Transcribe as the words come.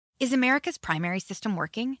Is America's primary system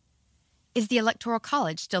working? Is the Electoral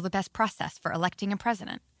College still the best process for electing a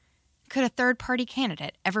president? Could a third-party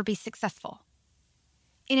candidate ever be successful?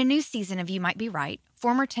 In a new season of You Might Be Right,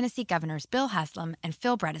 former Tennessee governors Bill Haslam and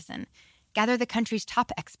Phil Bredesen gather the country's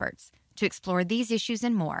top experts to explore these issues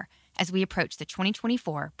and more as we approach the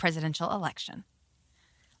 2024 presidential election.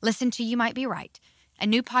 Listen to You Might Be Right, a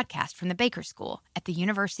new podcast from the Baker School at the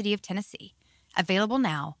University of Tennessee, available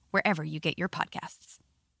now wherever you get your podcasts.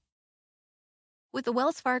 With the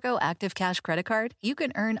Wells Fargo Active Cash Credit Card, you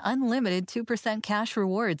can earn unlimited 2% cash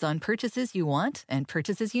rewards on purchases you want and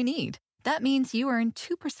purchases you need. That means you earn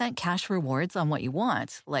 2% cash rewards on what you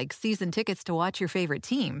want, like season tickets to watch your favorite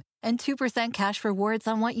team, and 2% cash rewards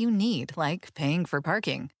on what you need, like paying for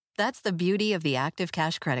parking. That's the beauty of the Active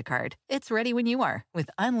Cash Credit Card. It's ready when you are, with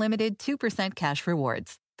unlimited 2% cash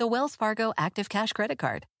rewards. The Wells Fargo Active Cash Credit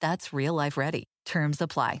Card. That's real life ready. Terms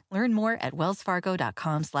apply. Learn more at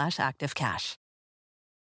wellsfargo.com/activecash.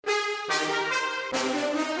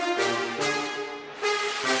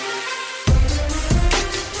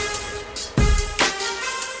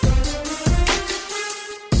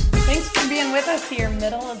 Thanks for being with us here,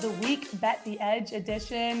 middle of the week Bet the Edge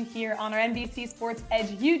edition here on our NBC Sports Edge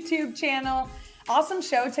YouTube channel. Awesome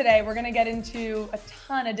show today. We're going to get into a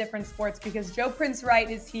ton of different sports because Joe Prince Wright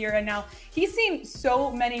is here. And now he's seen so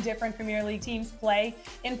many different Premier League teams play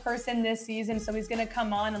in person this season. So he's going to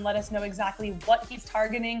come on and let us know exactly what he's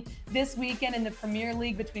targeting this weekend in the Premier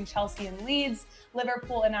League between Chelsea and Leeds,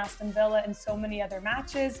 Liverpool and Aston Villa, and so many other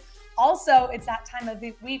matches. Also, it's that time of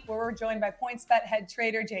the week where we're joined by PointsBet head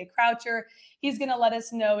trader Jay Croucher. He's going to let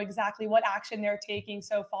us know exactly what action they're taking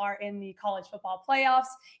so far in the college football playoffs.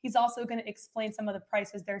 He's also going to explain some of the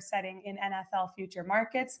prices they're setting in NFL future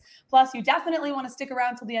markets. Plus, you definitely want to stick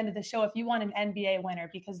around till the end of the show if you want an NBA winner,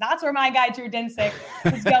 because that's where my guy Drew Dinsick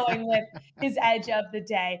is going with his edge of the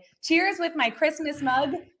day. Cheers with my Christmas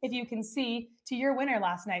mug, if you can see, to your winner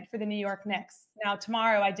last night for the New York Knicks. Now,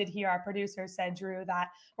 tomorrow I did hear our producer said, Drew, that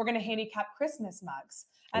we're going to handicap Christmas mugs.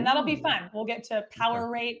 And that'll be fun. We'll get to power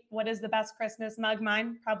rate. What is the best Christmas mug?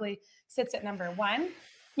 Mine probably sits at number 1.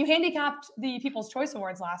 You handicapped the People's Choice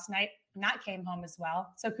Awards last night, and that came home as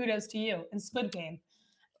well. So kudos to you. And Squid Game.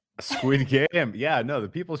 Squid Game. Yeah, no, the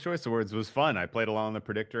People's Choice Awards was fun. I played along on the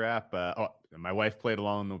Predictor app. My wife played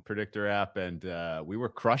along on the Predictor app, and we were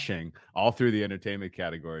crushing all through the entertainment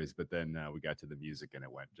categories. But then we got to the music, and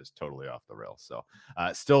it went just totally off the rails. So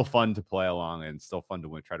still fun to play along, and still fun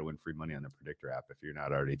to try to win free money on the Predictor app. If you're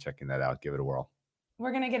not already checking that out, give it a whirl.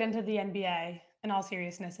 We're going to get into the NBA in all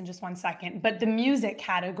seriousness in just one second. But the music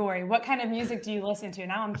category, what kind of music do you listen to?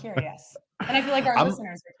 Now I'm curious. And I feel like our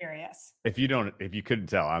listeners are curious. If you couldn't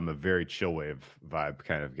tell, I'm a very chill wave vibe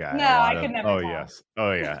kind of guy. No, I could never tell. Yes.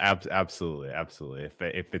 Oh yeah. Absolutely.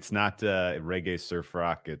 If it's not reggae surf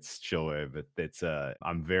rock, it's chill wave.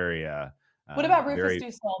 I'm very what about Rufus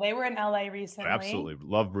Du Sol? They were in LA recently. Absolutely.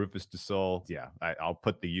 Love Rufus Du Sol. Yeah. I'll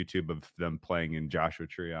put the YouTube of them playing in Joshua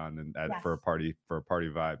Tree on and for a party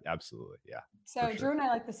vibe. Absolutely. Yeah. So sure. Drew and I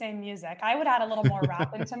like the same music. I would add a little more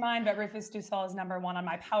rap into mine, but Rufus Du Sol is number 1 on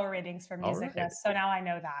my power ratings for music list. So now I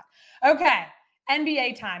know that. Okay.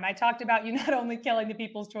 NBA time. I talked about you not only killing the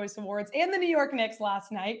People's Choice Awards and the New York Knicks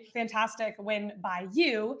last night. Fantastic win by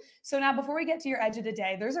you. So now before we get to your edge of the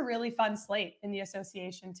day, there's a really fun slate in the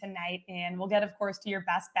association tonight. And we'll get, of course, to your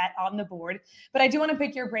best bet on the board. But I do want to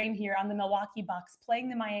pick your brain here on the Milwaukee Bucks playing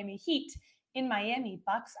the Miami Heat. In Miami,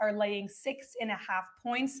 Bucks are laying 6.5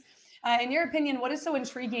 points. In your opinion, what is so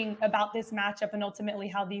intriguing about this matchup and ultimately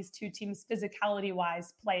how these two teams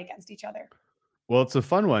physicality-wise play against each other? Well, it's a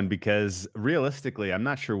fun one because realistically, I'm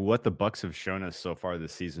not sure what the Bucks have shown us so far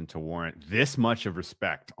this season to warrant this much of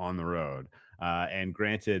respect on the road. And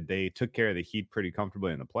granted, they took care of the Heat pretty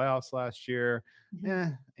comfortably in the playoffs last year.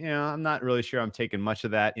 I'm not really sure I'm taking much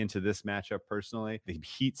of that into this matchup personally. The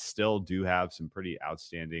Heat still do have some pretty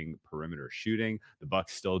outstanding perimeter shooting. The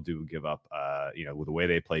Bucks still do give up, with the way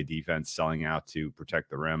they play defense, selling out to protect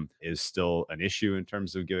the rim is still an issue in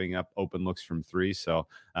terms of giving up open looks from 3. So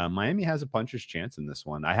Miami has a puncher's chance in this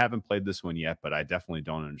one. I haven't played this one yet, but I definitely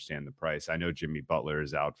don't understand the price. I know Jimmy Butler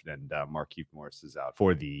is out and Markieff Morris is out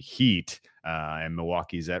for the Heat. And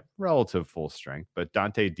Milwaukee's at relative full strength, but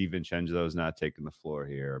Dante DiVincenzo is not taking the floor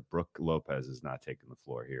here. Brook Lopez is not taking the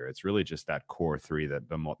floor here. It's really just that core 3 that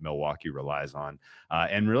Milwaukee relies on.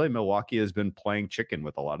 And really, Milwaukee has been playing chicken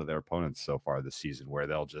with a lot of their opponents so far this season, where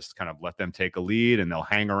they'll just kind of let them take a lead and they'll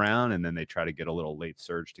hang around and then they try to get a little late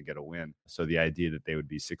surge to get a win. So the idea that they would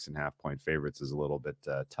be 6.5 point favorites is a little bit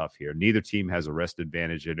tough here. Neither team has a rest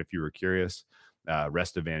advantage. And if you were curious,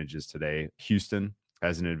 rest advantages today, Houston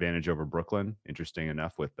has an advantage over Brooklyn. Interesting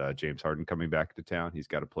enough, with James Harden coming back to town, he's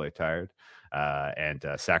got to play tired. And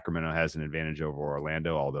Sacramento has an advantage over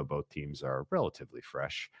Orlando, although both teams are relatively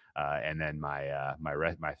fresh. And then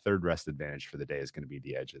my third rest advantage for the day is going to be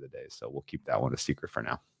the edge of the day. So we'll keep that one a secret for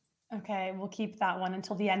now. Okay, we'll keep that one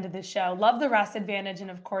until the end of the show. Love the rest advantage and,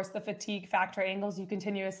 of course, the fatigue factor angles you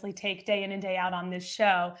continuously take day in and day out on this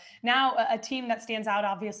show. Now, a team that stands out,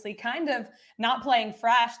 obviously, kind of not playing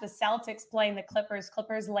fresh. The Celtics playing the Clippers.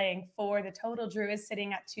 Clippers laying 4. The total, Drew, is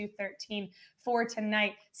sitting at 213 for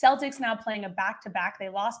tonight. Celtics now playing a back-to-back. They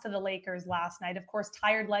lost to the Lakers last night. Of course,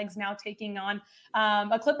 tired legs now taking on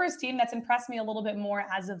a Clippers team that's impressed me a little bit more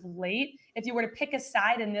as of late. If you were to pick a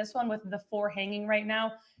side in this one with the 4 hanging right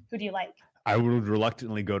now, who do you like? I would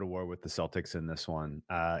reluctantly go to war with the Celtics in this one,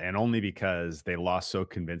 and only because they lost so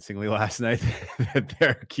convincingly last night that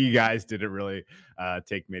their key guys didn't really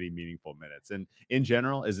take many meaningful minutes. And in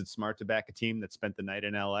general, is it smart to back a team that spent the night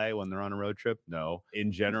in LA when they're on a road trip? No.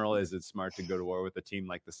 In general, is it smart to go to war with a team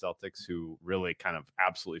like the Celtics, who really kind of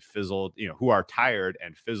absolutely fizzled, who are tired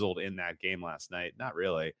and fizzled in that game last night? Not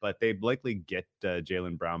really, but they likely get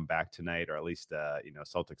Jaylen Brown back tonight, or at least,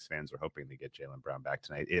 Celtics fans are hoping to get Jaylen Brown back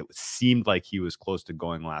tonight. It seemed like he was close to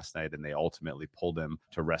going last night, and they ultimately pulled him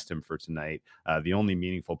to rest him for tonight. The only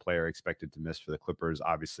meaningful player expected to miss for the Clippers,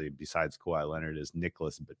 obviously, besides Kawhi Leonard, is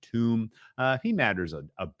Nicholas Batum. He matters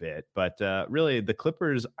a bit, but really the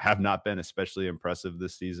Clippers have not been especially impressive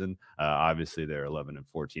this season. Obviously, they're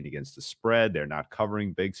 11-14 against the spread. They're not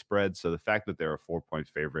covering big spreads. So the fact that they're a 4-point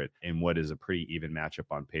favorite in what is a pretty even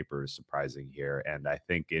matchup on paper is surprising here. And I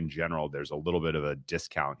think in general, there's a little bit of a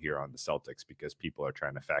discount here on the Celtics because people are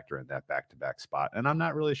trying to factor in that back-to-back spot. And I'm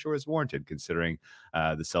not really sure it's warranted, considering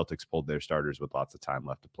the Celtics pulled their starters with lots of time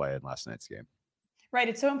left to play in last night's game. Right.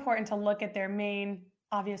 It's so important to look at their main,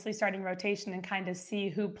 obviously, starting rotation and kind of see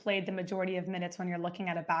who played the majority of minutes when you're looking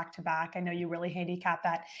at a back-to-back. I know you really handicap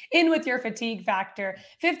that in with your fatigue factor.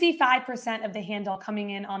 55% of the handle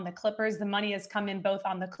coming in on the Clippers. The money has come in both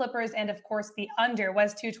on the Clippers and, of course, the under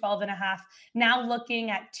was 212.5. Now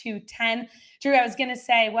looking at 210. Drew, I was going to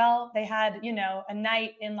say, well, they had, a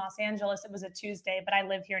night in Los Angeles. It was a Tuesday, but I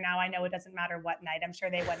live here now. I know it doesn't matter what night. I'm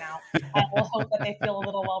sure they went out. We'll hope that they feel a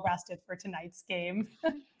little well-rested for tonight's game.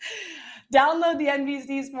 Download the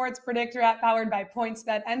NBC Sports Predictor app powered by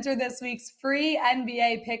PointsBet. Enter this week's free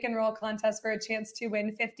NBA pick and roll contest for a chance to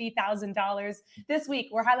win $50,000. This week,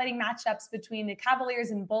 we're highlighting matchups between the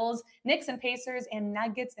Cavaliers and Bulls, Knicks and Pacers, and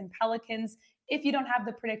Nuggets and Pelicans. If you don't have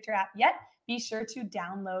the Predictor app yet, be sure to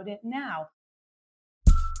download it now.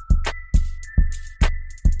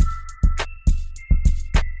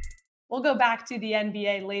 We'll go back to the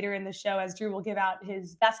NBA later in the show as Drew will give out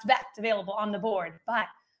his best bets available on the board. But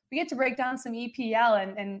we get to break down some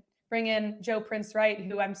EPL and bring in Joe Prince Wright,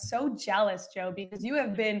 who I'm so jealous, Joe, because you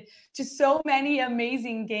have been to so many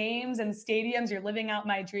amazing games and stadiums. You're living out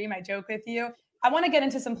my dream. I joke with you. I want to get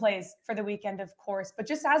into some plays for the weekend, of course, but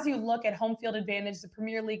just as you look at home field advantage, the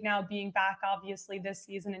Premier League now being back, obviously, this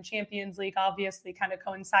season, and Champions League, obviously, kind of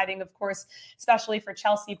coinciding, of course, especially for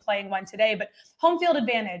Chelsea playing one today, but home field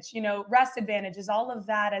advantage, rest advantages, all of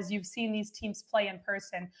that, as you've seen these teams play in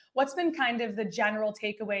person. What's been kind of the general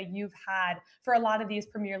takeaway you've had for a lot of these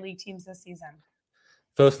Premier League teams this season?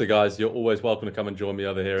 Firstly, guys, you're always welcome to come and join me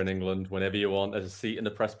over here in England whenever you want. There's a seat in the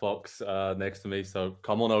press box next to me, so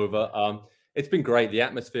come on over. It's been great. The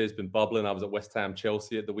atmosphere has been bubbling. I was at West Ham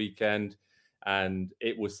Chelsea at the weekend, and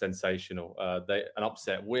it was sensational. An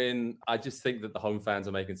upset win. I just think that the home fans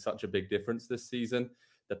are making such a big difference this season.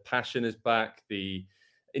 The passion is back. The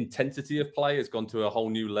intensity of play has gone to a whole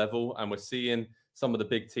new level, and we're seeing some of the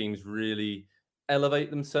big teams really elevate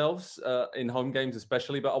themselves in home games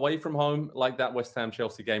especially. But away from home, like that West Ham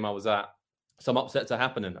Chelsea game I was at, some upsets are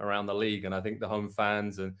happening around the league, and I think the home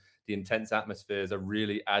fans and the intense atmospheres are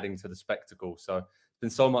really adding to the spectacle. So it's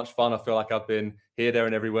been so much fun. I feel like I've been here, there,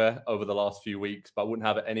 and everywhere over the last few weeks, but I wouldn't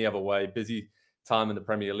have it any other way. Busy time in the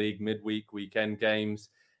Premier League, midweek, weekend games.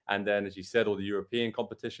 And then, as you said, all the European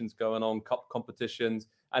competitions going on, cup competitions.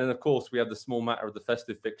 And then, of course, we have the small matter of the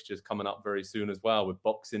festive fixtures coming up very soon as well with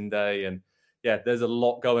Boxing Day. And yeah, there's a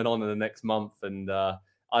lot going on in the next month. And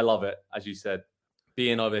I love it, as you said,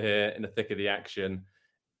 being over here in the thick of the action.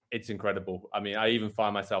 It's incredible. I mean, I even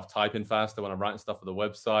find myself typing faster when I'm writing stuff for the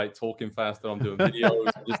website, talking faster, I'm doing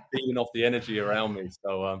videos, just feeding off the energy around me.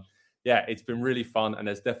 So, yeah, it's been really fun. And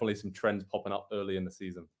there's definitely some trends popping up early in the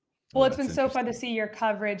season. Well, it's been so fun to see your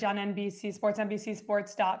coverage on NBC Sports,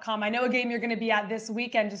 NBCSports.com. I know a game you're going to be at this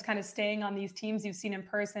weekend, just kind of staying on these teams you've seen in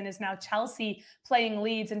person, is now Chelsea playing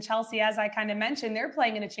Leeds. And Chelsea, as I kind of mentioned, they're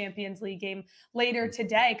playing in a Champions League game later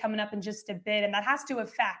today, coming up in just a bit. And that has to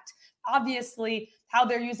affect obviously how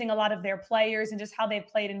they're using a lot of their players and just how they've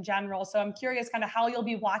played in general. So I'm curious kind of how you'll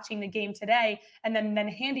be watching the game today and then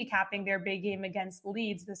handicapping their big game against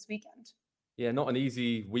Leeds this weekend. Yeah, not an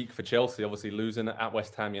easy week for Chelsea. Obviously, losing at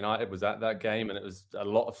West Ham United was at that game, and it was a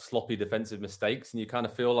lot of sloppy defensive mistakes. And you kind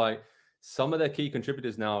of feel like some of their key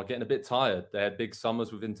contributors now are getting a bit tired. They had big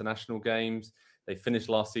summers with international games. They finished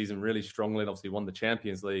last season really strongly and obviously won the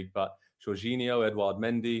Champions League. But Jorginho, Edouard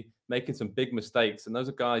Mendy, making some big mistakes. And those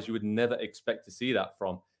are guys you would never expect to see that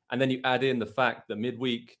from. And then you add in the fact that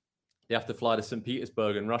midweek, they have to fly to St.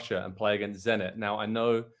 Petersburg in Russia and play against Zenit. Now, I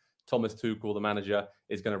know Thomas Tuchel, the manager,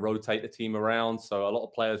 is going to rotate the team around. So a lot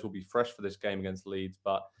of players will be fresh for this game against Leeds.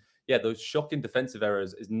 But yeah, those shocking defensive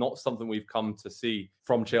errors is not something we've come to see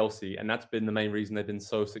from Chelsea. And that's been the main reason they've been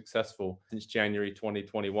so successful since January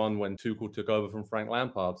 2021 when Tuchel took over from Frank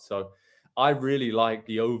Lampard. So I really like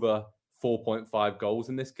the over 4.5 goals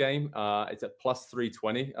in this game. It's at plus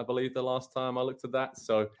 320, I believe, the last time I looked at that.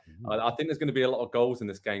 So I think there's going to be a lot of goals in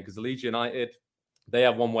this game because Leeds United, they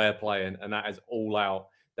have one way of playing, and that is all out.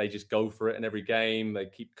 They just go for it in every game. They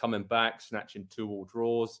keep coming back, snatching 2-2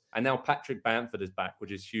 draws. And now Patrick Bamford is back,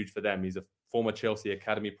 which is huge for them. He's a former Chelsea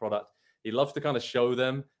Academy product. He loves to kind of show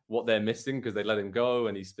them what they're missing because they let him go,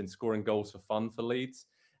 and he's been scoring goals for fun for Leeds.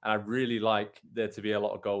 And I really like there to be a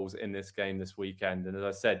lot of goals in this game this weekend. And as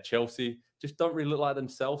I said, Chelsea just don't really look like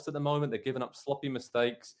themselves at the moment. They're giving up sloppy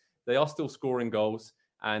mistakes. They are still scoring goals.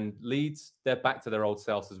 And Leeds, they're back to their old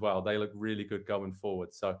selves as well. They look really good going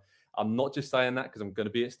forward. So I'm not just saying that because I'm going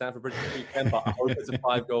to be at Stamford Bridge this weekend, but I hope it's a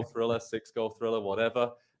 5-goal thriller, 6-goal thriller,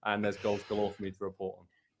 whatever. And there's goals galore for me to report on.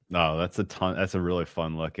 No, that's a ton. That's a really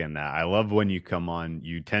fun look in that. I love when you come on,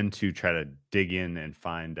 you tend to try to dig in and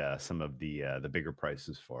find some of the bigger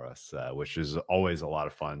prices for us, which is always a lot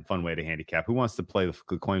of fun way to handicap. Who wants to play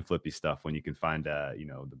the coin flippy stuff when you can find,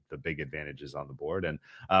 the big advantages on the board? And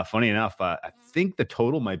funny enough, I think the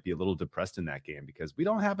total might be a little depressed in that game because we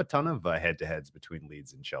don't have a ton of head-to-heads between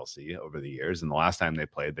Leeds and Chelsea over the years. And the last time they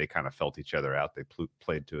played, they kind of felt each other out. They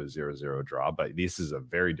played to a 0-0 draw, but this is a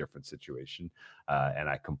very different situation. And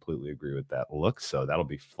I completely agree with that look. So that'll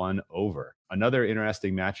be fun over. Another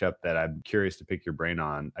interesting matchup that I'm curious to pick your brain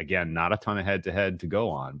on. Again, not a ton of head-to-head to go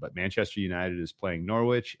on, but Manchester United is playing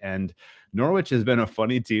Norwich. And Norwich has been a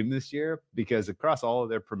funny team this year because across all of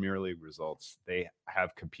their Premier League results, they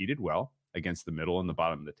have competed well against the middle and the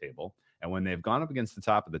bottom of the table. And when they've gone up against the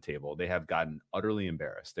top of the table, they have gotten utterly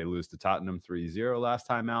embarrassed. They lose to Tottenham 3-0 last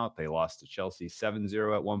time out. They lost to Chelsea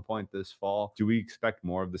 7-0 at one point this fall. Do we expect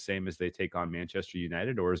more of the same as they take on Manchester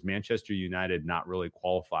United? Or is Manchester United not really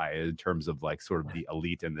qualify in terms of like sort of the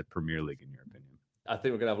elite in the Premier League, in your opinion? I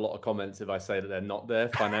think we're going to have a lot of comments if I say that they're not there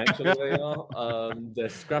financially. They are. They're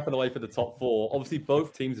scrapping away for the top four. Obviously,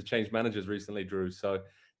 both teams have changed managers recently, Drew. So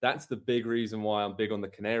that's the big reason why I'm big on the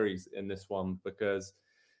Canaries in this one, because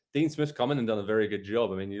Dean Smith's come in and done a very good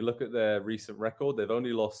job. I mean, you look at their recent record, they've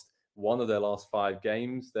only lost one of their last 5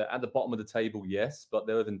 games. They're at the bottom of the table, yes, but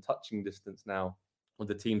they're within touching distance now with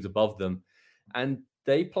the teams above them. And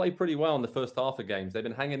they play pretty well in the first half of games. They've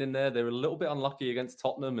been hanging in there. They were a little bit unlucky against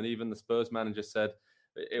Tottenham, and even the Spurs manager said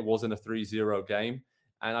it wasn't a 3-0 game.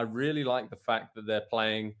 And I really like the fact that they're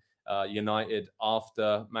playing United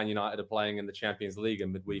after Man United are playing in the Champions League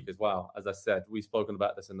in midweek as well. As I said, we've spoken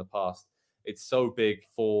about this in the past. It's so big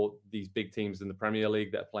for these big teams in the Premier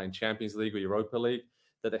League that are playing Champions League or Europa League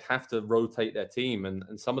that they have to rotate their team.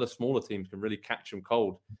 And some of the smaller teams can really catch them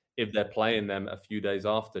cold if they're playing them a few days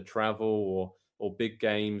after travel or big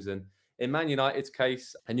games. And in Man United's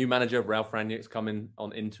case, a new manager, Ralf Rangnick's coming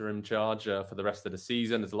on interim charge for the rest of the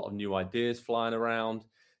season. There's a lot of new ideas flying around,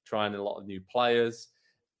 trying a lot of new players.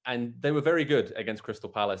 And they were very good against Crystal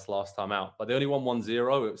Palace last time out, but they only won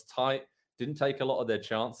 1-0. It was tight. Didn't take a lot of their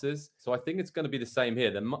chances. So I think it's going to be the same here.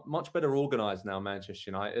 They're much better organized now, Manchester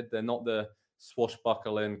United. They're not the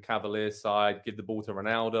swashbuckling Cavalier side, give the ball to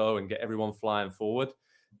Ronaldo and get everyone flying forward.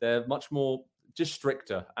 They're much more just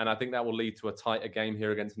stricter. And I think that will lead to a tighter game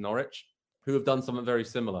here against Norwich, who have done something very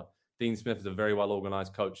similar. Dean Smith is a very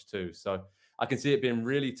well-organized coach too. So I can see it being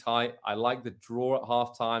really tight. I like the draw at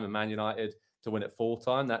halftime and Man United to win at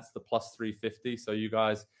full-time. That's the plus 350. So you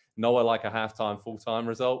guys know I like a halftime, full-time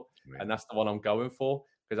result. And that's the one I'm going for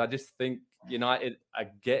because I just think United are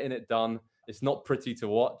getting it done. It's not pretty to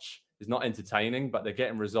watch. It's not entertaining, but they're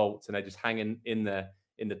getting results and they're just hanging in there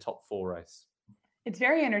in the top 4 race. It's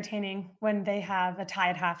very entertaining when they have a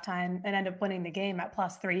tie at halftime and end up winning the game at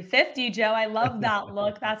plus 350. Joe, I love that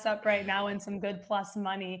look. That's up right now in some good plus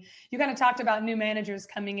money. You kind of talked about new managers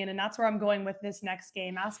coming in, and that's where I'm going with this next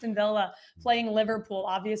game. Aston Villa playing Liverpool.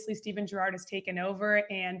 Obviously, Steven Gerrard has taken over,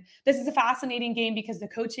 and this is a fascinating game because the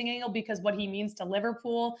coaching angle, because what he means to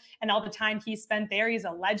Liverpool and all the time he spent there. He's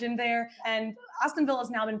a legend there. And Aston Villa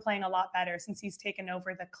has now been playing a lot better since he's taken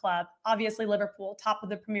over the club. Obviously, Liverpool, top of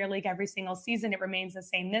the Premier League every single season. It remains the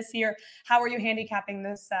same this year. How are you handicapping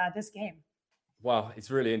this game? Wow,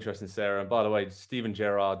 it's really interesting, Sarah. And by the way, Steven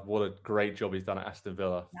Gerrard, what a great job he's done at Aston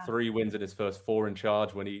Villa. Yeah. 3 wins in his first 4 in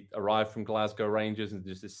charge when he arrived from Glasgow Rangers, and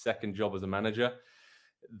just his second job as a manager.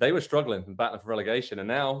 They were struggling and battling for relegation, and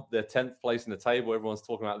now they're 10th place in the table. Everyone's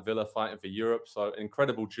talking about Villa fighting for Europe. So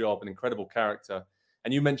incredible job, an incredible character.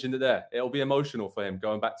 And you mentioned it there. It'll be emotional for him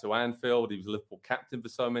going back to Anfield. He was Liverpool captain for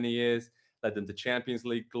so many years, led them to Champions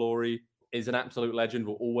League glory, is an absolute legend,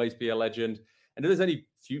 will always be a legend. And if there's any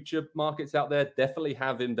future markets out there, definitely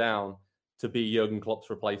have him down to be Jurgen Klopp's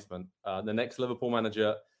replacement. The next Liverpool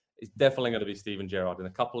manager is definitely going to be Steven Gerrard. In a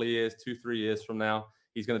couple of years, 2-3 years from now,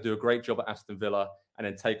 he's going to do a great job at Aston Villa and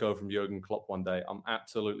then take over from Jurgen Klopp one day. I'm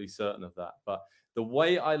absolutely certain of that. But the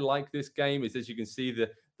way I like this game is, as you can see, the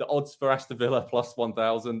odds for Aston Villa plus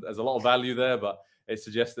 1,000. There's a lot of value there, but it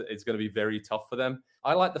suggests that it's going to be very tough for them.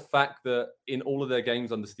 I like the fact that in all of their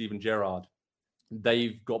games under Steven Gerrard,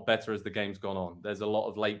 they've got better as the game's gone on. There's a lot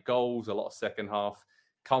of late goals, a lot of second half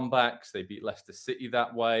comebacks. They beat Leicester City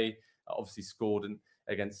that way, obviously scored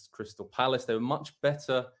against Crystal Palace. They were much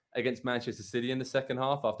better against Manchester City in the second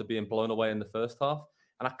half after being blown away in the first half.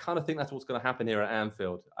 And I kind of think that's what's going to happen here at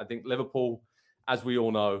Anfield. I think Liverpool, as we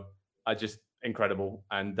all know, are just incredible,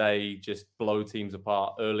 and they just blow teams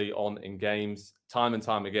apart early on in games, time and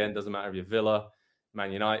time again. Doesn't matter if you're Villa,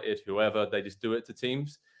 Man United, whoever, they just do it to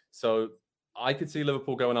teams. So I could see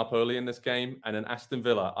Liverpool going up early in this game, and then Aston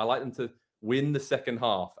Villa, I like them to win the second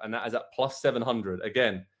half, and that is at plus 700.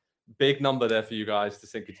 Again, big number there for you guys to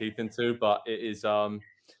sink your teeth into, but it is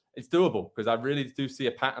it's doable, because I really do see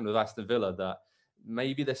a pattern with Aston Villa that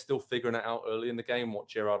maybe they're still figuring it out early in the game what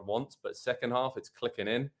Gerrard wants, but second half it's clicking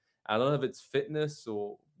in. I don't know if it's fitness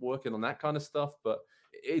or working on that kind of stuff, but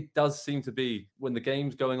it does seem to be when the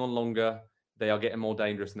game's going on longer, they are getting more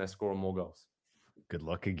dangerous and they're scoring more goals. Good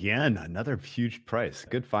luck again. Another huge price.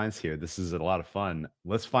 Good finds here. This is a lot of fun.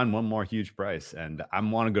 Let's find one more huge price. And I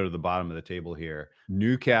want to go to the bottom of the table here.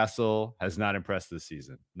 Newcastle has not impressed this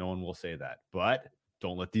season. No one will say that. But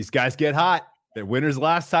don't let these guys get hot. They're winners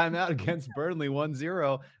last time out against Burnley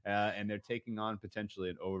 1-0, and they're taking on potentially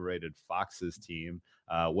an overrated Foxes team.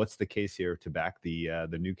 What's the case here to back the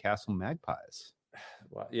Newcastle Magpies?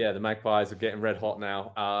 Well, yeah, the Magpies are getting red hot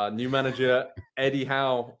now. New manager Eddie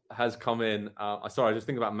Howe has come in. Sorry, I just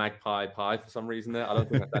think about magpie pie for some reason there. I don't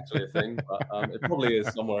think that's actually a thing, but it probably is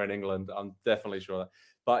somewhere in England. I'm definitely sure that.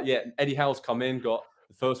 But yeah, Eddie Howe's come in, got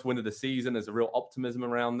the first win of the season. There's a real optimism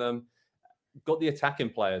around them. Got the attacking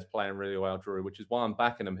players playing really well, Drew, which is why I'm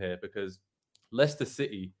backing them here, because Leicester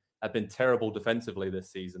City have been terrible defensively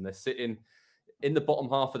this season. They're sitting in the bottom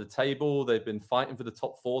half of the table. They've been fighting for the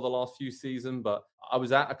top 4 the last few seasons, but I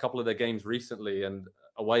was at a couple of their games recently and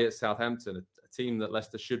away at Southampton, a team that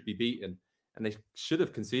Leicester should be beating, and they should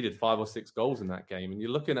have conceded 5 or 6 goals in that game. And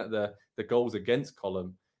you're looking at the goals against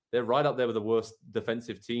column, they're right up there with the worst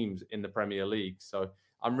defensive teams in the Premier League. So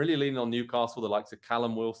I'm really leaning on Newcastle, the likes of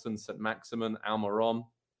Callum Wilson, St. Maximin, Almiron.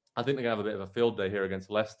 I think they're going to have a bit of a field day here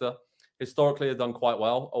against Leicester. Historically, they've done quite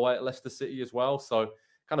well away at Leicester City as well. So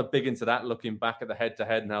kind of big into that, looking back at the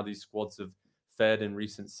head-to-head and how these squads have fared in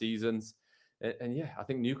recent seasons. And yeah, I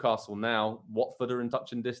think Newcastle now, Watford are in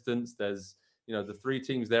touching distance. There's, the 3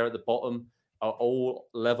 teams there at the bottom are all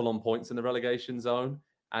level on points in the relegation zone.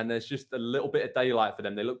 And there's just a little bit of daylight for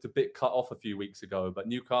them. They looked a bit cut off a few weeks ago, but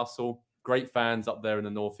Newcastle, great fans up there in the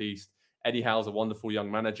Northeast. Eddie Howe's a wonderful young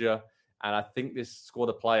manager. And I think this squad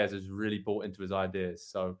of players has really bought into his ideas.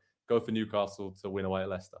 So go for Newcastle to win away at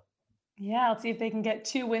Leicester. Yeah, let's see if they can get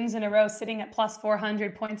 2 wins in a row, sitting at plus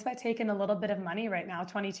 400 points by taking a little bit of money right now.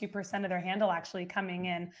 22% of their handle actually coming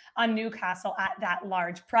in on Newcastle at that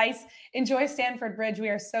large price. Enjoy Stamford Bridge. We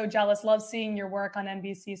are so jealous. Love seeing your work on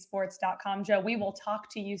NBCsports.com. Joe, we will talk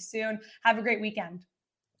to you soon. Have a great weekend.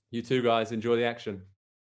 You too, guys. Enjoy the action.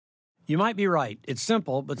 You might be right. It's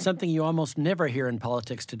simple, but something you almost never hear in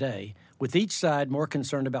politics today, with each side more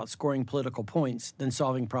concerned about scoring political points than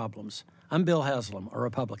solving problems. I'm Bill Haslam, a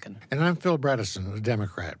Republican. And I'm Phil Bredesen, a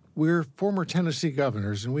Democrat. We're former Tennessee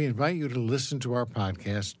governors, and we invite you to listen to our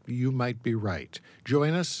podcast, You Might Be Right.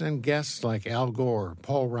 Join us and guests like Al Gore,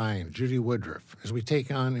 Paul Ryan, Judy Woodruff, as we take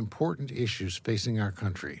on important issues facing our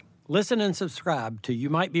country. Listen and subscribe to You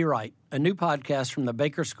Might Be Right, a new podcast from the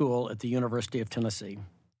Baker School at the University of Tennessee.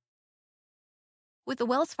 With the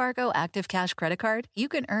Wells Fargo Active Cash Credit Card, you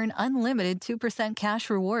can earn unlimited 2% cash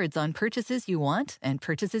rewards on purchases you want and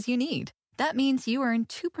purchases you need. That means you earn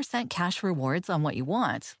 2% cash rewards on what you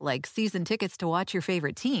want, like season tickets to watch your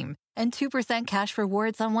favorite team, and 2% cash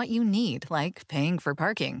rewards on what you need, like paying for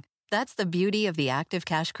parking. That's the beauty of the Active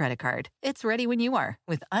Cash Credit Card. It's ready when you are,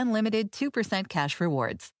 with unlimited 2% cash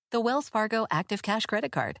rewards. The Wells Fargo Active Cash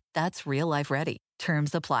Credit Card. That's real life ready.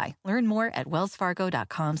 Terms apply. Learn more at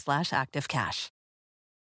wellsfargo.com/activecash.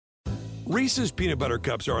 Reese's peanut butter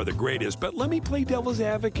cups are the greatest, but let me play devil's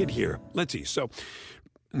advocate here. Let's see. So,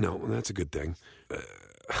 no, that's a good thing.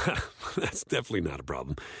 That's definitely not a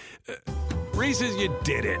problem. Reese's, you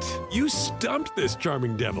did it. You stumped this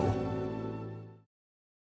charming devil.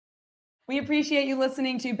 We appreciate you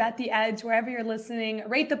listening to Bet the Edge. Wherever you're listening,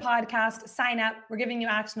 rate the podcast, sign up. We're giving you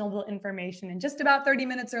actionable information in just about 30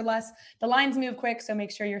 minutes or less. The lines move quick, so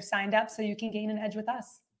make sure you're signed up so you can gain an edge with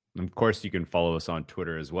us. And of course, you can follow us on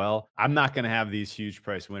Twitter as well. I'm not going to have these huge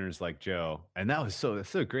price winners like Joe, and that's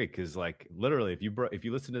so great because, like, literally, if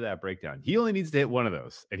you listen to that breakdown, he only needs to hit one of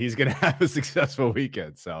those, and he's going to have a successful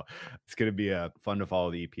weekend. So it's going to be fun to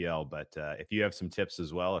follow the EPL. But if you have some tips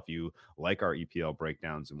as well, if you like our EPL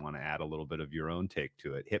breakdowns and want to add a little bit of your own take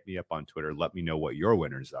to it, hit me up on Twitter. Let me know what your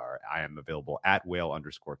winners are. I am available at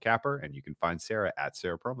whale_capper, and you can find Sarah at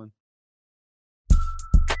Sarah Perlman.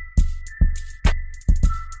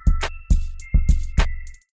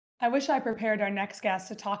 I wish I prepared our next guest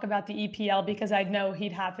to talk about the EPL because I'd know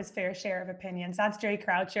he'd have his fair share of opinions. That's Jay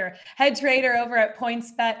Croucher, head trader over at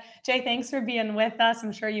PointsBet. Jay, thanks for being with us.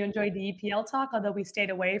 I'm sure you enjoyed the EPL talk, although we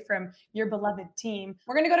stayed away from your beloved team.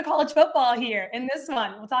 We're going to go to college football here in this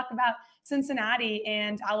one. We'll talk about Cincinnati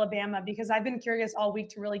and Alabama because I've been curious all week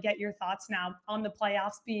to really get your thoughts now on the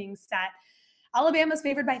playoffs being set. Alabama's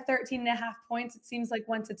favored by 13.5 points. It seems like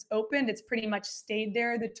once it's opened, it's pretty much stayed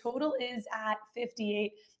there. The total is at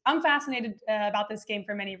 58. I'm fascinated about this game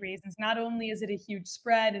for many reasons. Not only is it a huge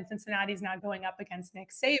spread and Cincinnati's now going up against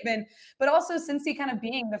Nick Saban, but also Cincy kind of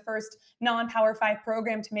being the first non-Power 5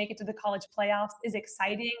 program to make it to the college playoffs is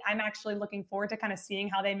exciting. I'm actually looking forward to kind of seeing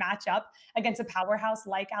how they match up against a powerhouse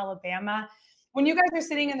like Alabama. When you guys are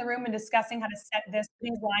sitting in the room and discussing how to set this,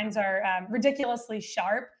 these lines are ridiculously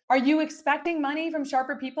sharp. Are you expecting money from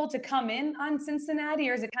sharper people to come in on Cincinnati,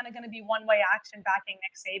 or is it kind of going to be one-way action backing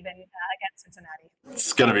Nick Saban against Cincinnati?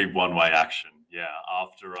 It's going to be one-way action, yeah.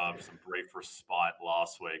 After some brief respite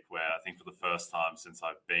last week where I think for the first time since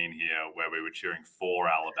I've been here where we were cheering for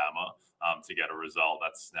Alabama to get a result,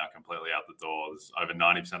 that's now completely out the door. There's over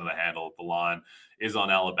 90% of the handle of the line is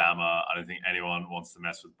on Alabama. I don't think anyone wants to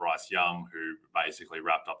mess with Bryce Young, who basically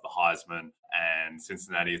wrapped up the Heisman. And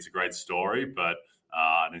Cincinnati, it's a great story, but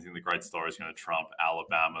I don't think the great story is going to trump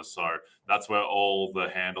Alabama. So that's where all the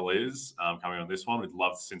handle is coming on this one. We'd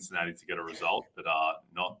love Cincinnati to get a result, but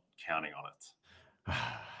not counting on it.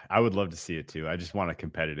 I would love to see it too. I just want a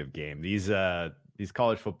competitive game. These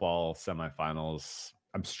college football semifinals,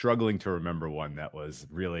 I'm struggling to remember one that was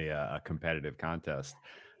really a competitive contest.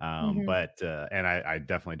 But I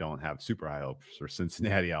definitely don't have super high hopes for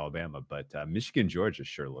Cincinnati, Alabama, but Michigan, Georgia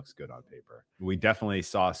sure looks good on paper. We definitely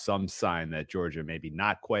saw some sign that Georgia maybe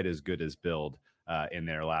not quite as good as billed in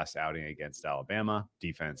their last outing against Alabama.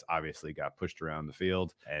 Defense obviously got pushed around the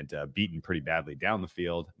field and beaten pretty badly down the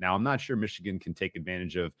field. Now, I'm not sure Michigan can take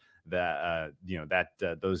advantage of that,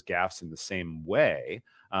 those gaffes in the same way.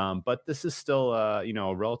 But this is still,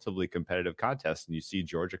 a relatively competitive contest, and you see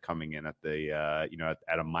Georgia coming in at the,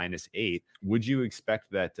 at a -8. Would you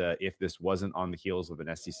expect that if this wasn't on the heels of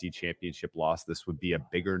an SEC championship loss, this would be a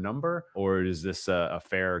bigger number, or is this a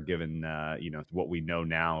fair given, what we know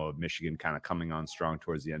now of Michigan kind of coming on strong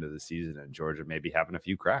towards the end of the season and Georgia maybe having a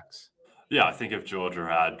few cracks? Yeah, I think if Georgia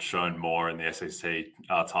had shown more in the SEC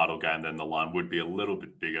title game, then the line would be a little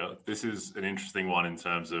bit bigger. This is an interesting one in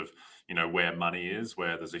terms of, where money is,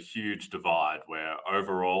 where there's a huge divide, where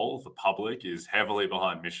overall the public is heavily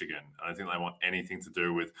behind Michigan. I don't think they want anything to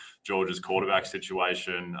do with Georgia's quarterback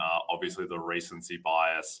situation. Obviously, the recency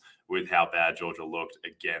bias with how bad Georgia looked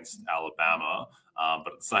against Alabama.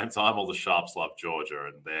 But at the same time, all the sharps love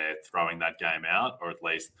Georgia, and they're throwing that game out, or at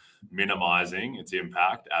least minimizing its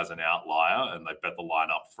impact as an outlier. And they bet the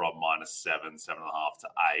line up from -7, 7.5 to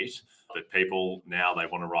 8. But people now, they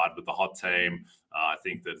want to ride with the hot team. I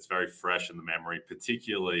think that it's very fresh in the memory,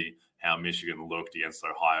 particularly how Michigan looked against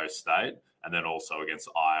Ohio State. and then also against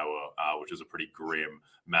Iowa, which is a pretty grim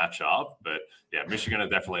matchup. But yeah, Michigan are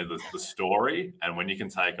definitely the story. And when you can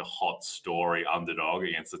take a hot story underdog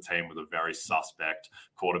against a team with a very suspect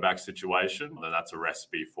quarterback situation, then that's a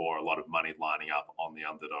recipe for a lot of money lining up on the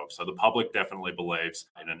underdog. So the public definitely believes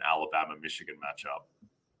in an Alabama-Michigan matchup.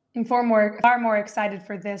 I'm far more excited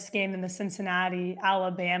for this game than the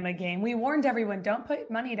Cincinnati-Alabama game. We warned everyone, don't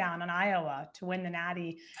put money down on Iowa to win the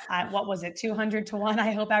Natty at, 200-1?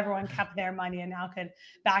 I hope everyone kept their money and now could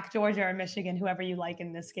back Georgia or Michigan, whoever you like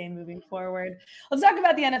in this game moving forward. Let's talk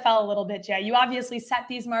about the NFL a little bit, Jay. You obviously set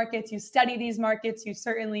these markets. You study these markets. You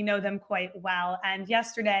certainly know them quite well. And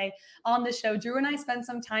yesterday on the show, Drew and I spent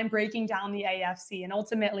some time breaking down the AFC and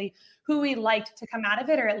ultimately who we liked to come out of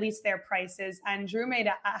it, or at least their prices. And Drew made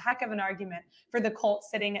a heck of an argument for the Colts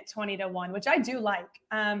sitting at 20-1, which I do like.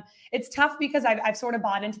 It's tough because I've sort of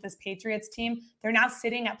bought into this Patriots team. They're now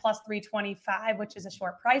sitting at plus 325, which is a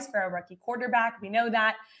short price for a rookie quarterback. We know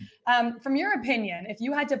that. From your opinion, if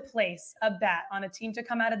you had to place a bet on a team to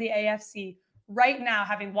come out of the AFC right now,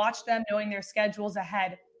 having watched them, knowing their schedules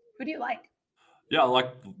ahead, who do you like? Yeah, I like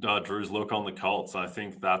Drew's look on the Colts. I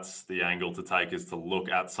think that's the angle to take, is to look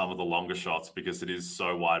at some of the longer shots because it is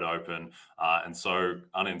so wide open and so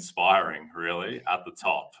uninspiring, really, at the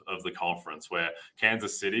top of the conference, where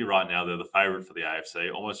Kansas City right now, they're the favorite for the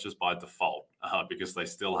AFC almost just by default because they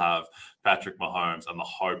still have Patrick Mahomes and the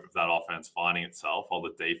hope of that offense finding itself while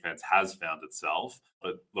the defense has found itself.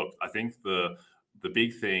 But look, I think the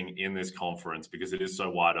big thing in this conference, because it is so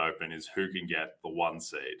wide open, is who can get the 1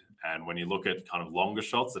 seed. And when you look at kind of longer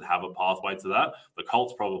shots that have a pathway to that, the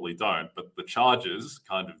Colts probably don't, but the Chargers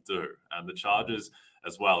kind of do. And the Chargers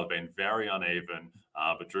as well have been very uneven.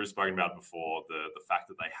 But Drew's spoken about before, the fact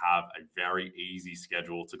that they have a very easy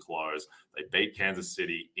schedule to close. They beat Kansas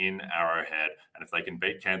City in Arrowhead. And if they can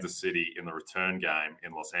beat Kansas City in the return game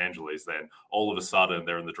in Los Angeles, then all of a sudden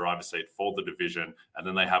they're in the driver's seat for the division. And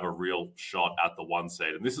then they have a real shot at the 1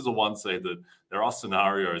 seed. And this is a 1 seed that there are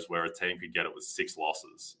scenarios where a team could get it with 6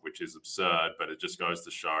 losses, which is absurd. But it just goes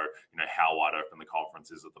to show, how wide open the conference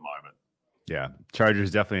is at the moment. Yeah,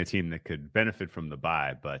 Chargers definitely a team that could benefit from the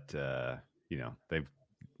bye, but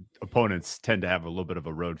opponents tend to have a little bit of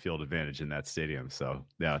a road field advantage in that stadium. So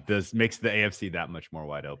yeah, this makes the AFC that much more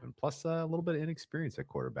wide open. Plus a little bit of inexperience at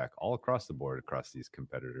quarterback all across the board across these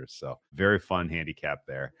competitors. So very fun handicap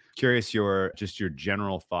there. Curious your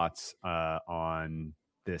general thoughts on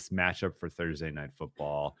this matchup for Thursday Night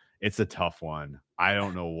Football. It's a tough one. I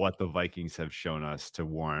don't know what the Vikings have shown us to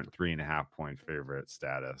warrant 3.5-point favorite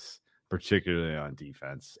status, particularly on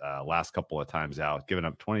defense. Last couple of times out, giving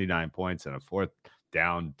up 29 points and a 4th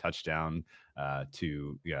down touchdown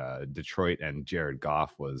to Detroit and Jared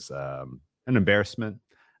Goff was an embarrassment.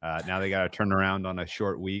 Now they got to turn around on a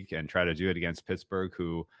short week and try to do it against Pittsburgh,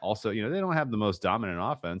 who also, they don't have the most dominant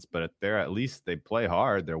offense, but at least they play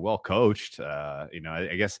hard. They're well coached.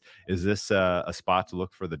 I guess, is this a spot to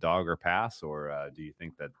look for the dog or pass, or do you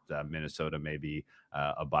think that Minnesota may be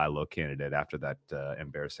a buy low candidate after that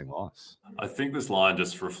embarrassing loss? I think this line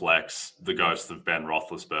just reflects the ghost of Ben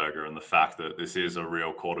Roethlisberger and the fact that this is a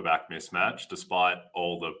real quarterback mismatch, despite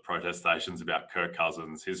all the protestations about Kirk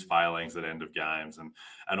Cousins, his failings at end of games and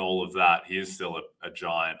all of that. He is still a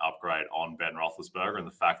giant upgrade on Ben Roethlisberger, and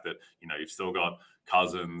the fact that, you've still got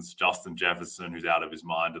Cousins, Justin Jefferson, who's out of his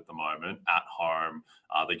mind at the moment, at home.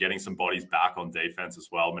 They're getting some bodies back on defense as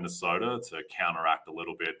well, Minnesota, to counteract a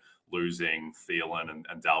little bit losing Thielen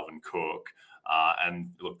and Dalvin Cook.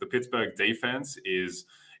 And look, the Pittsburgh defense is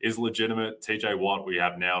legitimate. TJ Watt, we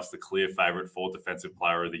have now, is the clear favorite for Defensive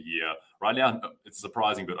Player of the Year. Right now, it's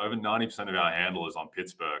surprising, but over 90% of our handle is on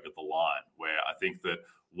Pittsburgh at the line, where I think that,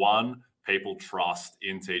 one, people trust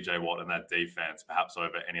in TJ Watt and that defense, perhaps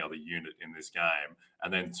over any other unit in this game.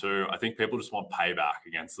 And then 2, I think people just want payback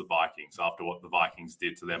against the Vikings after what the Vikings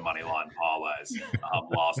did to their money line parlays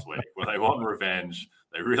last week, where they want revenge.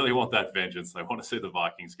 They really want that vengeance. They want to see the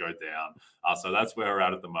Vikings go down. So that's where we're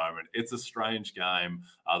at the moment. It's a strange game.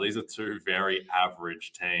 These are 2 very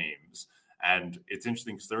average teams. And it's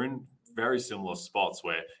interesting because they're in very similar spots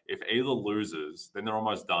where if either loses, then they're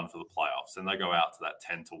almost done for the playoffs. And they go out to that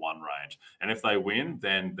 10-1 range. And if they win,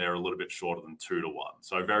 then they're a little bit shorter than 2-1.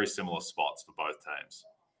 So very similar spots for both teams.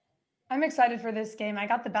 I'm excited for this game. I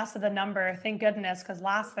got the best of the number, thank goodness, because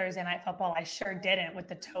last Thursday Night Football, I sure didn't with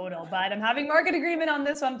the total. But I'm having market agreement on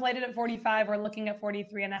this one. Played it at 45. We're looking at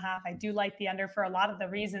 43.5. I do like the under for a lot of the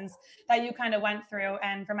reasons that you kind of went through.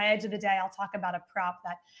 And for my edge of the day, I'll talk about a prop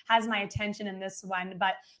that has my attention in this one.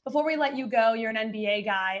 But before we let you go, you're an NBA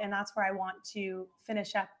guy, and that's where I want to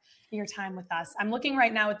finish up your time with us. I'm looking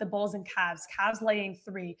right now at the Bulls and Cavs. Cavs laying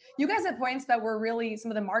 3. You guys at PointsBet were really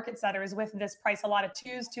some of the market setters with this price. A lot of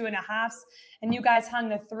 2s, 2.5s, and you guys hung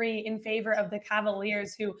the 3 in favor of the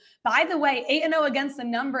Cavaliers, who, by the way, 8-0 against the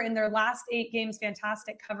number in their last 8 games.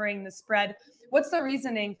 Fantastic covering the spread. What's the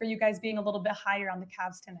reasoning for you guys being a little bit higher on the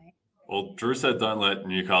Cavs tonight? Well, Drew said, don't let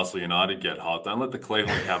Newcastle United get hot. Don't let the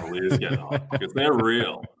Cleveland Cavaliers get hot, because they're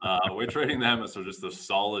real. We're treating them as just a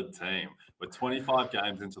solid team. We're 25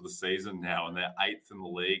 games into the season now, and they're 8th in the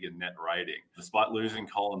league in net rating. Despite losing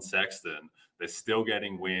Colin Sexton, they're still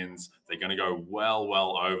getting wins. They're going to go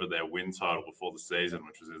well over their win total before the season,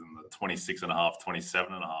 which was in the 26.5, 27.5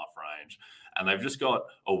 range. And they've just got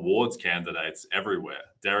awards candidates everywhere.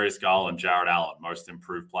 Darius Garland, Jared Allen, most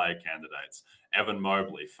improved player candidates. Evan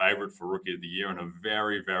Mobley, favorite for Rookie of the Year, and a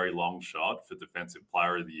very, very long shot for Defensive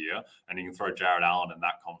Player of the Year. And you can throw Jared Allen in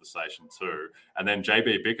that conversation too. And then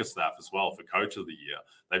JB Bickerstaff as well for Coach of the Year.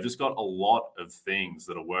 They've just got a lot of things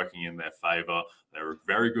that are working in their favor. They're a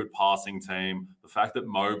very good passing team. The fact that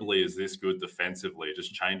Mobley is this good defensively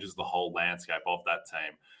just changes the whole landscape of that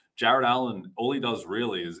team. Jared Allen, all he does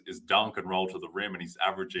really is dunk and roll to the rim, and he's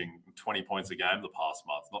averaging 20 points a game the past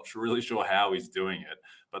month. Really sure how he's doing it,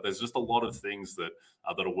 but there's just a lot of things that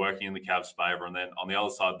are working in the Cavs' favor. And then on the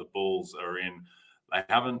other side, the Bulls they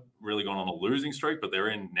haven't really gone on a losing streak, but they're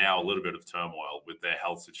in now a little bit of turmoil with their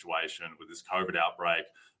health situation, with this COVID outbreak.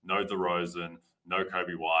 No DeRozan, no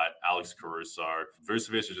Kobe White, Alex Caruso.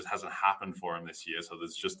 Vucevic, it just hasn't happened for him this year. So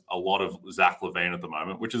there's just a lot of Zach LaVine at the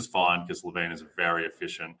moment, which is fine because LaVine is a very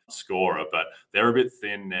efficient scorer. But they're a bit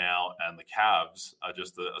thin now, and the Cavs are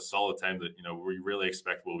just a solid team that, we really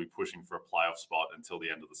expect will be pushing for a playoff spot until the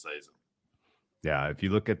end of the season. Yeah, if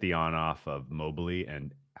you look at the on-off of Mobley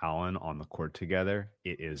and Allen on the court together,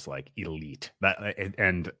 it is like elite.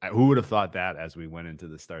 And who would have thought that as we went into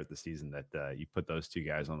the start of the season that you put those two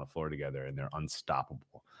guys on the floor together and they're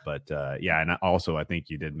unstoppable. But yeah, and also I think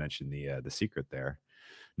you did mention the secret there.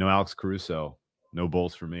 No Alex Caruso, no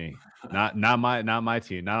Bulls for me. Not my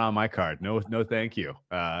team, not on my card. No, thank you.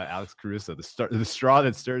 Alex Caruso, the straw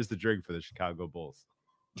that stirs the drink for the Chicago Bulls.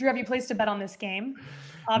 Drew, have you placed a bet on this game?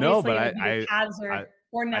 Obviously, no, but I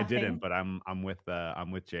didn't. But I'm with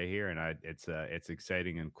Jay here, and it's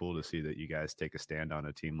exciting and cool to see that you guys take a stand on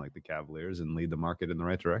a team like the Cavaliers and lead the market in the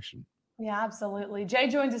right direction. Yeah, absolutely. Jay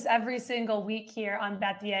joins us every single week here on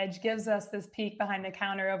Bet the Edge, gives us this peek behind the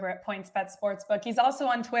counter over at PointsBet Sportsbook. He's also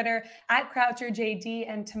on Twitter at CroucherJD,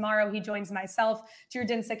 and tomorrow he joins myself, Drew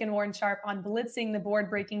Dinsick, and Warren Sharp on Blitzing the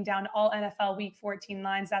Board, breaking down all NFL Week 14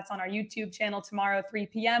 lines. That's on our YouTube channel tomorrow, 3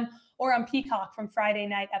 p.m., or on Peacock from Friday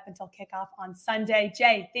night up until kickoff on Sunday.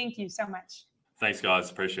 Jay, thank you so much. Thanks,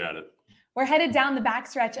 guys. Appreciate it. We're headed down the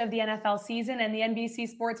backstretch of the NFL season, and the NBC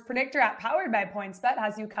Sports Predictor app powered by PointsBet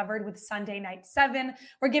has you covered with Sunday Night 7.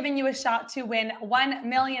 We're giving you a shot to win $1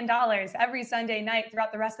 million every Sunday night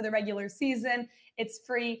throughout the rest of the regular season. It's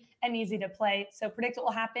free and easy to play. So predict what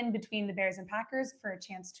will happen between the Bears and Packers for a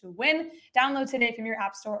chance to win. Download today from your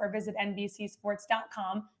app store or visit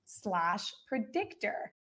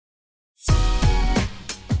NBCsports.com/predictor.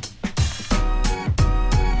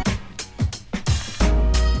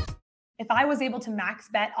 If I was able to max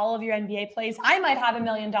bet all of your NBA plays, I might have $1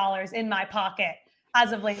 million in my pocket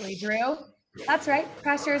as of lately, Drew. That's right.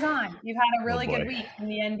 Pressure's on. You've had a really good week in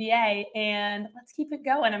the NBA, and let's keep it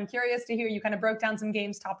going. I'm curious to hear, you kind of broke down some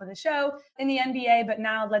games top of the show in the NBA, but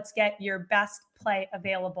now let's get your best play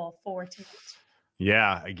available for tonight.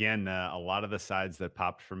 Yeah, again, a lot of the sides that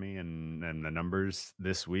popped for me and the numbers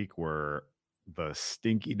this week were the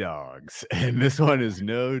stinky dogs, and this one is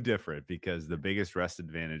no different because the biggest rest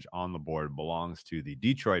advantage on the board belongs to the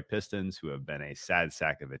Detroit Pistons, who have been a sad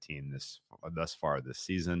sack of a team thus far this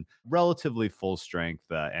season. Relatively full strength,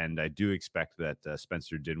 and I do expect that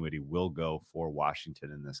Spencer Dinwiddie will go for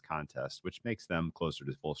Washington in this contest, which makes them closer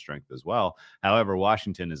to full strength as well. However,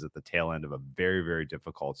 Washington is at the tail end of a very, very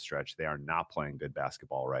difficult stretch. They are not playing good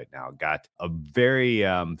basketball right now. Got a very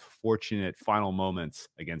fortunate final moments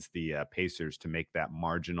against the Pacers to make that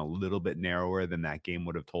margin a little bit narrower than that game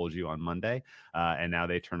would have told you on Monday. And now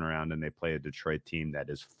they turn around and they play a Detroit team that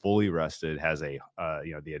is fully rested, has the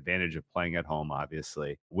advantage of playing at home,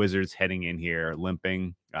 obviously. Wizards heading in here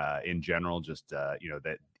limping in general, just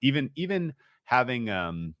that even having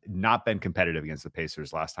not been competitive against the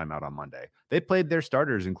Pacers last time out on Monday, they played their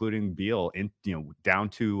starters, including Beal, down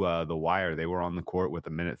to the wire. They were on the court with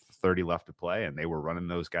 1:30 left to play, and they were running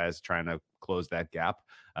those guys trying to close that gap.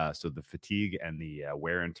 So the fatigue and the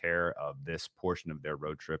wear and tear of this portion of their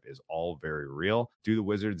road trip is all very real. Do the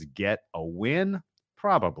Wizards get a win?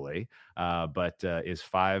 Probably. But is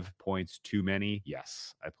 5 points too many?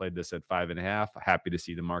 Yes. I played this at 5.5. Happy to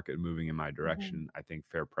see the market moving in my direction. I think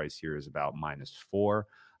fair price here is about -4.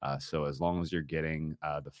 So as long as you're getting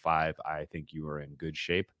the 5, I think you are in good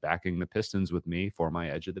shape backing the Pistons with me for my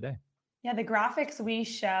edge of the day. Yeah, the graphics we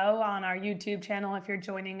show on our YouTube channel, if you're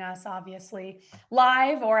joining us, obviously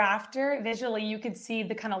live or after, visually, you could see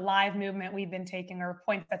the kind of live movement we've been taking, or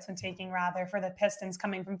point that's been taking rather, for the Pistons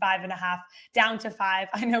coming from 5.5 down to 5.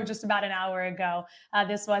 I know just about an hour ago,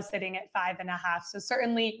 this was sitting at 5.5. So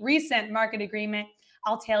certainly recent market agreement,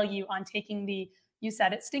 I'll tell you, on taking you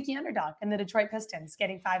said it, stinky underdog in the Detroit Pistons,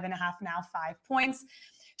 getting 5.5 now, 5 points.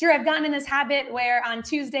 Drew, I've gotten in this habit where on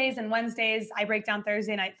Tuesdays and Wednesdays, I break down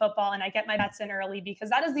Thursday night football and I get my bets in early, because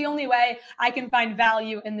that is the only way I can find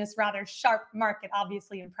value in this rather sharp market,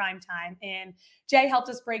 obviously in prime time. And Jay helped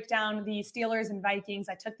us break down the Steelers and Vikings.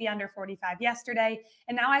 I took the under 45 yesterday,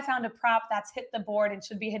 and now I found a prop that's hit the board and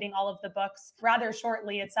should be hitting all of the books rather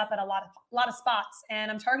shortly. It's up at a lot of spots, and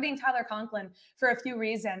I'm targeting Tyler Conklin for a few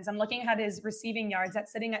reasons. I'm looking at his receiving yards.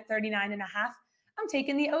 That's sitting at 39.5. I'm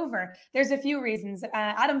taking the over. There's a few reasons.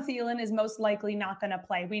 Adam Thielen is most likely not going to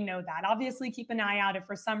play. We know that. Obviously, keep an eye out if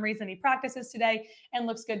for some reason he practices today and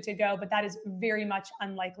looks good to go, but that is very much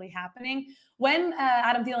unlikely happening. When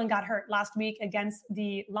Adam Thielen got hurt last week against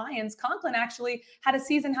the Lions, Conklin actually had a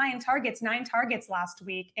season high in targets, 9 targets last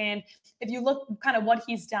week. And if you look kind of what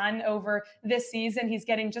he's done over this season, he's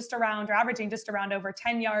getting averaging just around over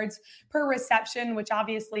 10 yards per reception, which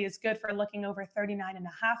obviously is good for looking over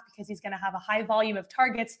 39.5, because he's going to have a high volume of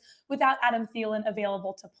targets without Adam Thielen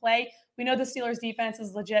available to play. We know the Steelers defense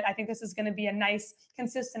is legit. I think this is going to be a nice,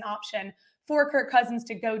 consistent option for Kirk Cousins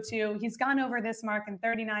to go to. He's gone over this mark in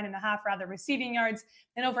 39.5 receiving yards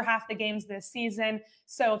in over half the games this season.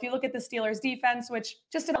 So if you look at the Steelers defense, which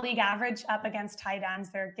just about league average up against tight ends,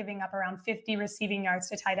 they're giving up around 50 receiving yards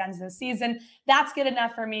to tight ends this season. That's good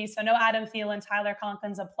enough for me. So no Adam Thielen, Tyler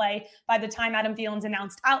Conklin's a play. By the time Adam Thielen's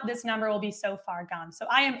announced out, this number will be so far gone. So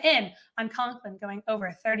I am in on Conklin going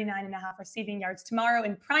over 39.5 receiving yards tomorrow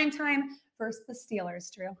in primetime versus the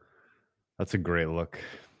Steelers, Drew. That's a great look.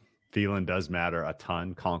 Thielen does matter a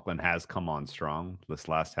ton. Conklin has come on strong this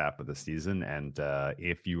last half of the season. And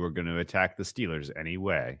if you were going to attack the Steelers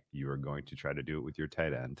anyway, you are going to try to do it with your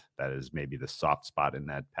tight end. That is maybe the soft spot in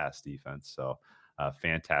that pass defense. So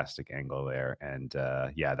fantastic angle there. And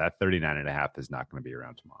that 39.5 is not going to be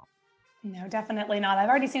around tomorrow. No, definitely not. I've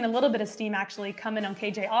already seen a little bit of steam actually come in on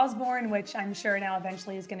KJ Osborne, which I'm sure now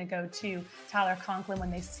eventually is going to go to Tyler Conklin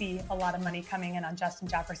when they see a lot of money coming in on Justin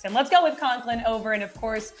Jefferson. Let's go with Conklin over, and of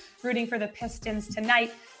course, rooting for the Pistons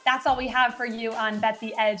tonight. That's all we have for you on Bet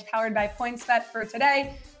the Edge, powered by PointsBet for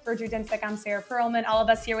today. For Drew Dinsick, I'm Sarah Perlman. All of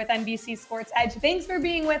us here with NBC Sports Edge. Thanks for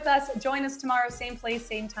being with us. Join us tomorrow, same place,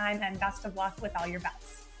 same time, and best of luck with all your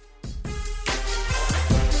bets.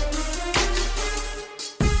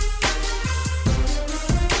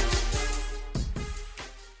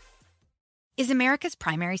 Is America's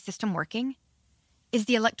primary system working? Is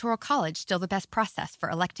the Electoral College still the best process for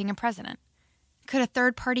electing a president? Could a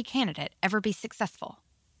third-party candidate ever be successful?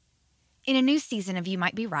 In a new season of You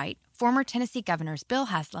Might Be Right, former Tennessee governors Bill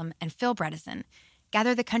Haslam and Phil Bredesen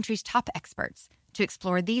gather the country's top experts to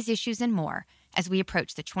explore these issues and more as we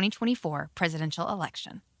approach the 2024 presidential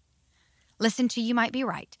election. Listen to You Might Be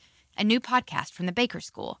Right, a new podcast from the Baker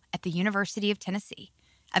School at the University of Tennessee,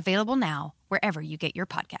 available now wherever you get your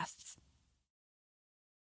podcasts.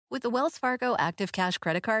 With the Wells Fargo Active Cash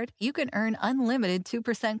Credit Card, you can earn unlimited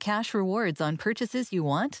 2% cash rewards on purchases you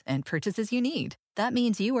want and purchases you need. That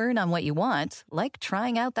means you earn on what you want, like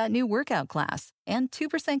trying out that new workout class, and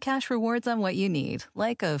 2% cash rewards on what you need,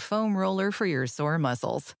 like a foam roller for your sore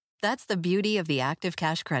muscles. That's the beauty of the Active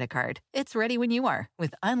Cash Credit Card. It's ready when you are,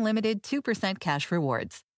 with unlimited 2% cash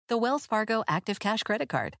rewards. The Wells Fargo Active Cash Credit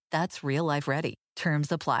Card. That's real life ready.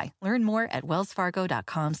 Terms apply. Learn more at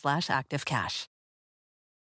wellsfargo.com/activecash.